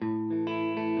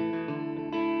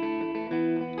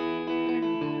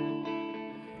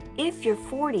If you're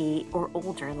 40 or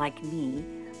older like me,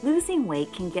 losing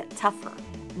weight can get tougher.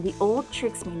 The old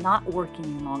tricks may not work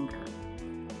any longer.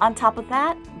 On top of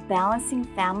that, balancing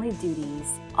family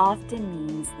duties often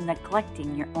means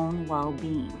neglecting your own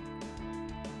well-being.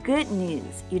 Good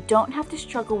news, you don't have to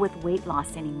struggle with weight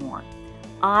loss anymore.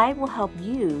 I will help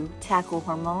you tackle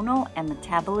hormonal and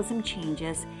metabolism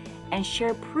changes and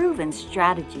share proven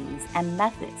strategies and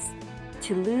methods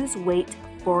to lose weight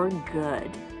for good.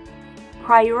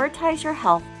 Prioritize your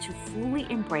health to fully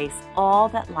embrace all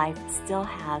that life still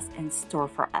has in store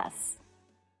for us.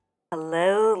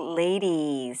 Hello,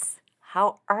 ladies.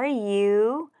 How are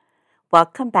you?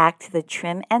 Welcome back to the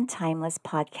Trim and Timeless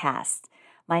podcast.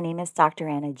 My name is Dr.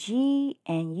 Anna G,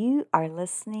 and you are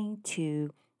listening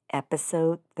to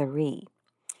episode 3.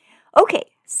 Okay,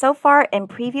 so far in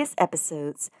previous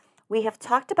episodes, we have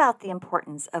talked about the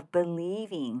importance of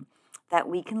believing that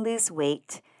we can lose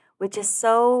weight, which is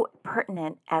so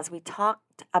pertinent as we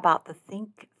talked about the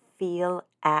think, feel,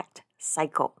 act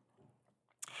cycle.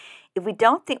 If we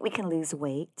don't think we can lose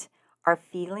weight, our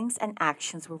feelings and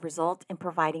actions will result in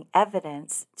providing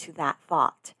evidence to that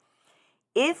thought.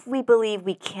 If we believe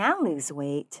we can lose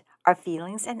weight, our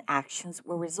feelings and actions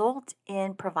will result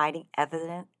in providing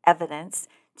evidence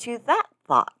to that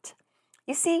thought.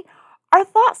 You see, our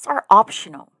thoughts are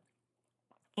optional.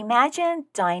 Imagine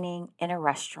dining in a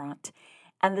restaurant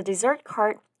and the dessert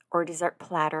cart or dessert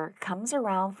platter comes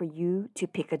around for you to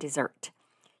pick a dessert.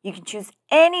 You can choose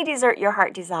any dessert your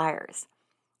heart desires.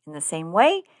 In the same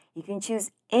way, you can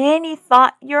choose any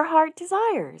thought your heart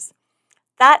desires.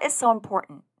 That is so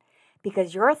important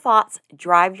because your thoughts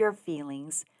drive your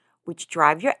feelings, which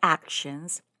drive your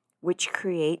actions, which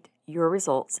create your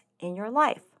results in your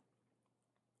life.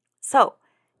 So,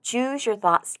 choose your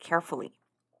thoughts carefully.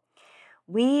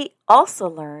 We also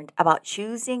learned about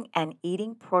choosing an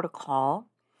eating protocol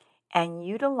and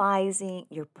utilizing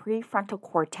your prefrontal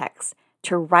cortex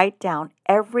to write down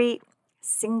every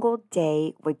single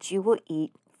day what you will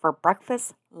eat for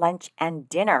breakfast, lunch, and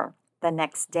dinner the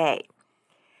next day.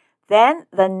 Then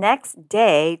the next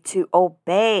day to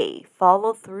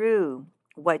follow through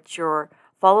with what your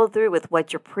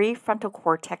prefrontal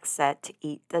cortex said to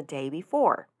eat the day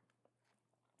before.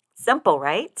 Simple,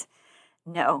 right?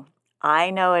 No.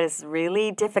 I know it is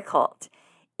really difficult.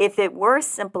 If it were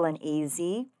simple and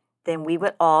easy, then we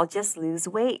would all just lose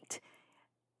weight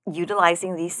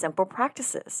utilizing these simple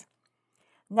practices.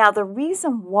 Now, the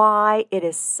reason why it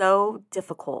is so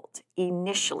difficult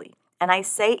initially, and I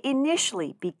say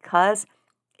initially because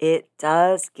it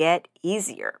does get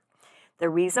easier. The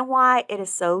reason why it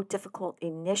is so difficult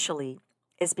initially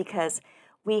is because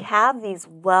we have these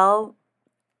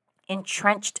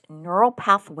entrenched neural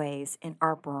pathways in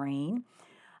our brain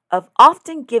of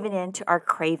often giving in to our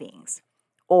cravings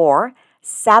or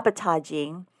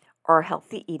sabotaging our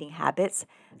healthy eating habits.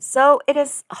 So it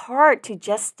is hard to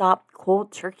just stop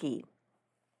cold turkey.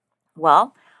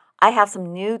 Well, I have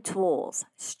some new tools,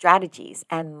 strategies,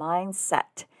 and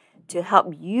mindset to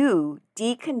help you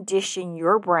decondition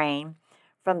your brain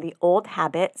from the old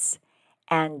habits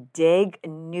and dig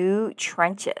new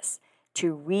trenches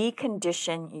to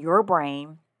recondition your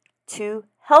brain to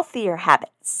healthier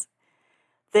habits.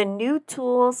 The new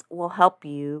tools will help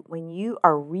you when you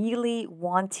are really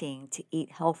wanting to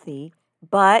eat healthy,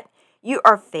 but you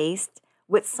are faced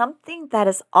with something that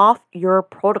is off your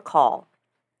protocol.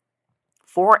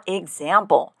 For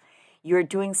example, you're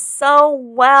doing so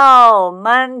well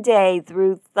Monday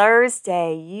through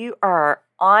Thursday. You are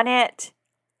on it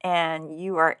and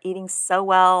you are eating so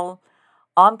well,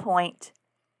 on point,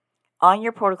 on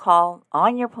your protocol,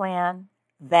 on your plan.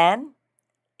 Then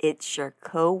it's your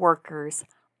coworker's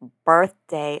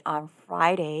birthday on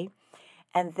Friday,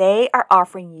 and they are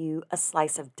offering you a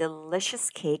slice of delicious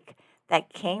cake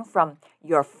that came from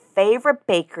your favorite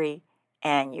bakery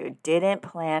and you didn't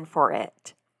plan for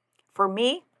it. For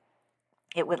me,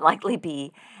 it would likely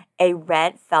be a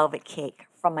red velvet cake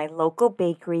from my local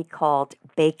bakery called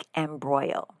Bake and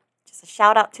Broil. Just a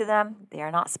shout out to them. They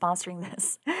are not sponsoring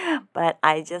this, but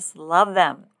I just love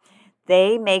them.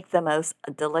 They make the most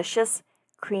delicious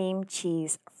cream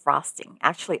cheese frosting.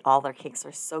 Actually, all their cakes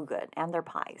are so good, and their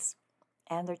pies,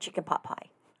 and their chicken pot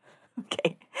pie.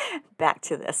 Okay, back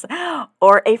to this.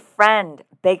 Or a friend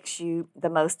bakes you the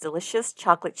most delicious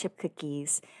chocolate chip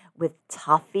cookies with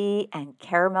toffee and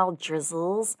caramel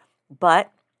drizzles,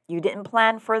 but you didn't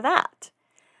plan for that.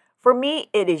 For me,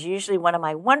 it is usually one of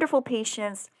my wonderful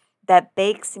patients that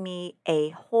bakes me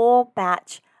a whole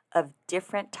batch of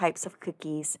different types of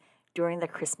cookies during the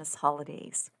Christmas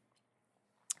holidays.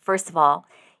 First of all,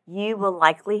 you will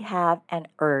likely have an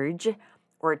urge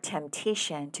or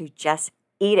temptation to just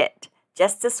eat it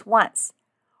just this once.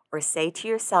 Or say to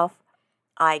yourself,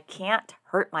 I can't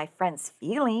hurt my friend's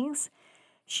feelings.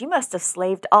 She must have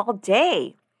slaved all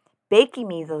day, baking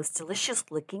me those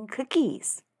delicious-looking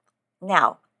cookies.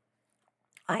 Now,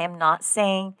 I am not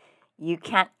saying you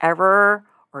can't ever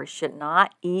or should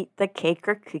not eat the cake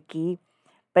or cookie,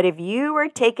 but if you were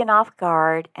taken off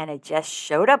guard and it just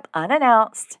showed up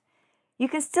unannounced, you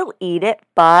can still eat it,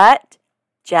 but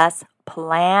just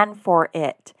plan for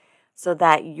it so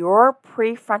that your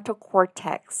prefrontal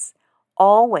cortex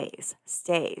always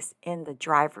stays in the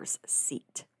driver's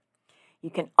seat. You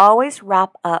can always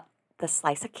wrap up the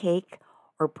slice of cake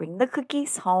or bring the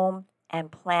cookies home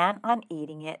and plan on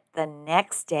eating it the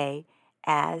next day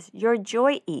as your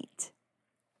joy eat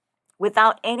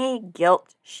without any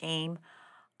guilt, shame.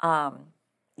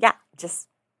 Just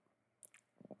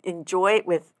enjoy it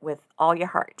with all your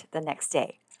heart the next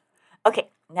day. Okay,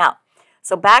 now,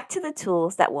 so back to the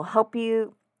tools that will help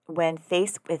you when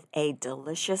faced with a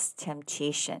delicious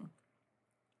temptation.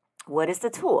 What is the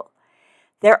tool?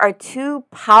 There are two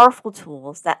powerful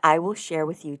tools that I will share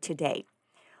with you today.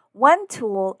 One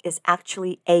tool is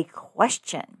actually a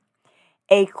question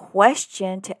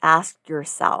to ask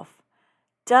yourself.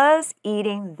 Does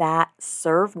eating that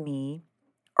serve me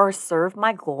or serve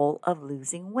my goal of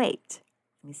losing weight?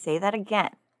 Let me say that again.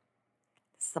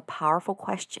 This is a powerful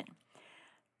question.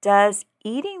 Does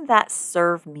eating that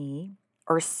serve me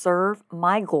or serve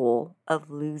my goal of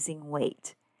losing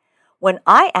weight? When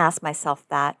I ask myself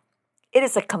that, it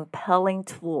is a compelling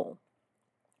tool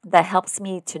that helps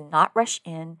me to not rush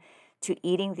in to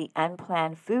eating the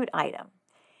unplanned food item.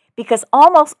 Because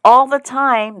almost all the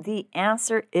time, the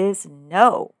answer is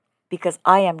no, because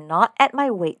I am not at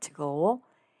my weight goal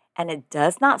and it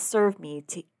does not serve me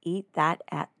to eat that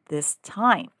at this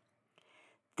time.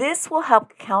 This will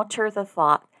help counter the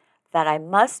thought that I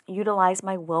must utilize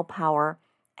my willpower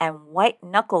and white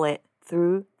knuckle it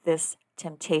through this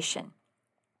temptation.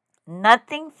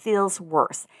 Nothing feels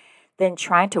worse than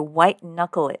trying to white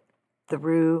knuckle it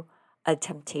through a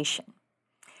temptation.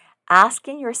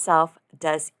 Asking yourself,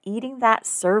 does eating that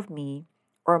serve me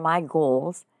or my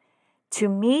goals? To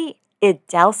me, it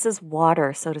douses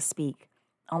water, so to speak,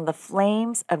 on the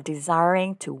flames of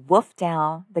desiring to wolf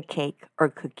down the cake or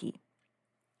cookie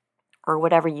or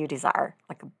whatever you desire,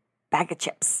 like a bag of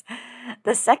chips.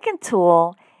 The second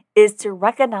tool is to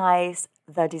recognize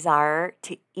the desire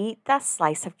to eat that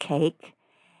slice of cake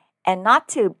and not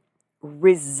to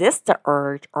resist the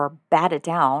urge or bat it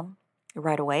down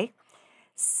right away.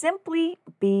 Simply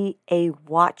be a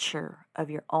watcher of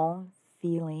your own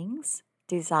feelings,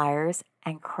 desires,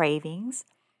 and cravings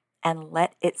and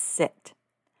let it sit.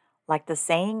 Like the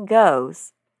saying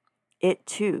goes, it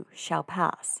too shall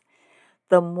pass.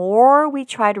 The more we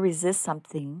try to resist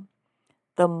something,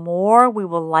 the more we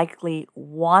will likely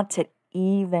want it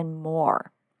even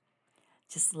more.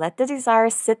 Just let the desire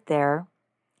sit there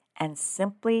and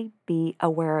simply be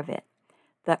aware of it.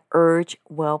 The urge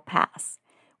will pass.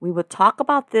 We will talk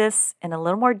about this in a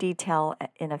little more detail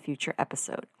in a future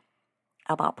episode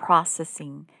about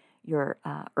processing your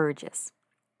urges.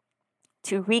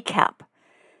 To recap,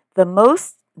 the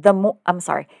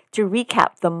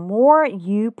more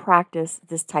you practice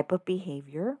this type of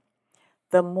behavior,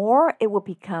 the more it will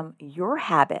become your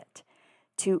habit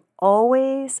to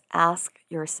always ask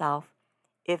yourself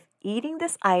if eating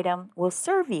this item will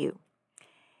serve you,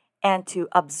 and to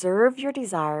observe your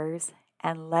desires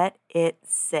and let it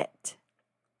sit.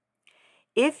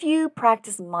 If you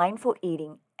practice mindful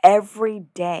eating every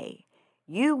day,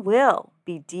 you will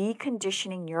be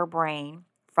deconditioning your brain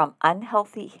from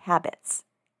unhealthy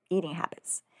eating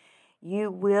habits.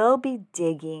 You will be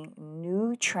digging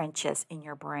new trenches in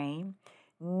your brain,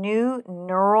 new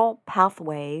neural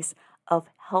pathways of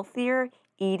healthier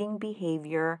eating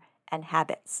behavior and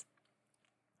habits.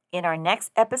 In our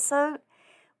next episode,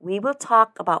 we will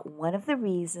talk about one of the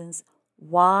reasons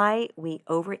why we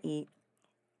overeat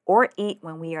or eat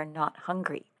when we are not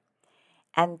hungry.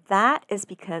 And that is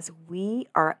because we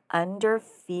are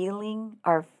underfeeling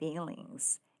our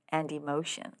feelings and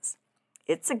emotions.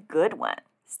 It's a good one.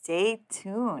 Stay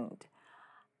tuned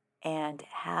and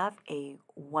have a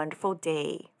wonderful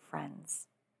day, friends.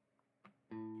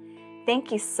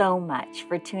 Thank you so much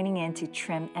for tuning in to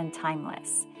Trim and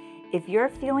Timeless. If you're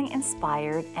feeling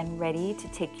inspired and ready to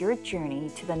take your journey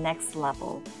to the next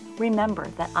level, remember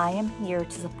that I am here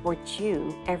to support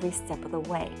you every step of the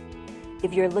way.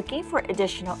 If you're looking for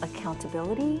additional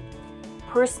accountability,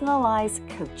 personalized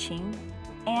coaching,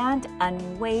 and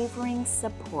unwavering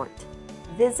support,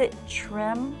 visit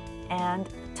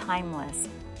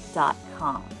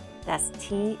trimandtimeless.com. That's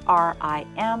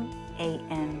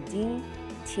TRIMANDTIMLESS.com.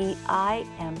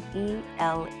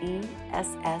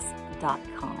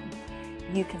 TIMELESS.com.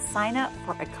 You can sign up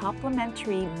for a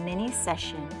complimentary mini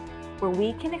session where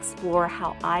we can explore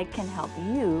how I can help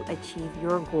you achieve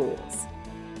your goals.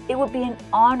 It would be an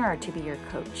honor to be your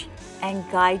coach and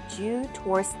guide you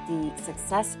towards the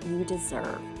success you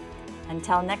deserve.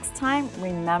 Until next time,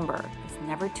 remember, it's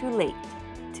never too late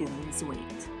to lose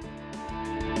weight.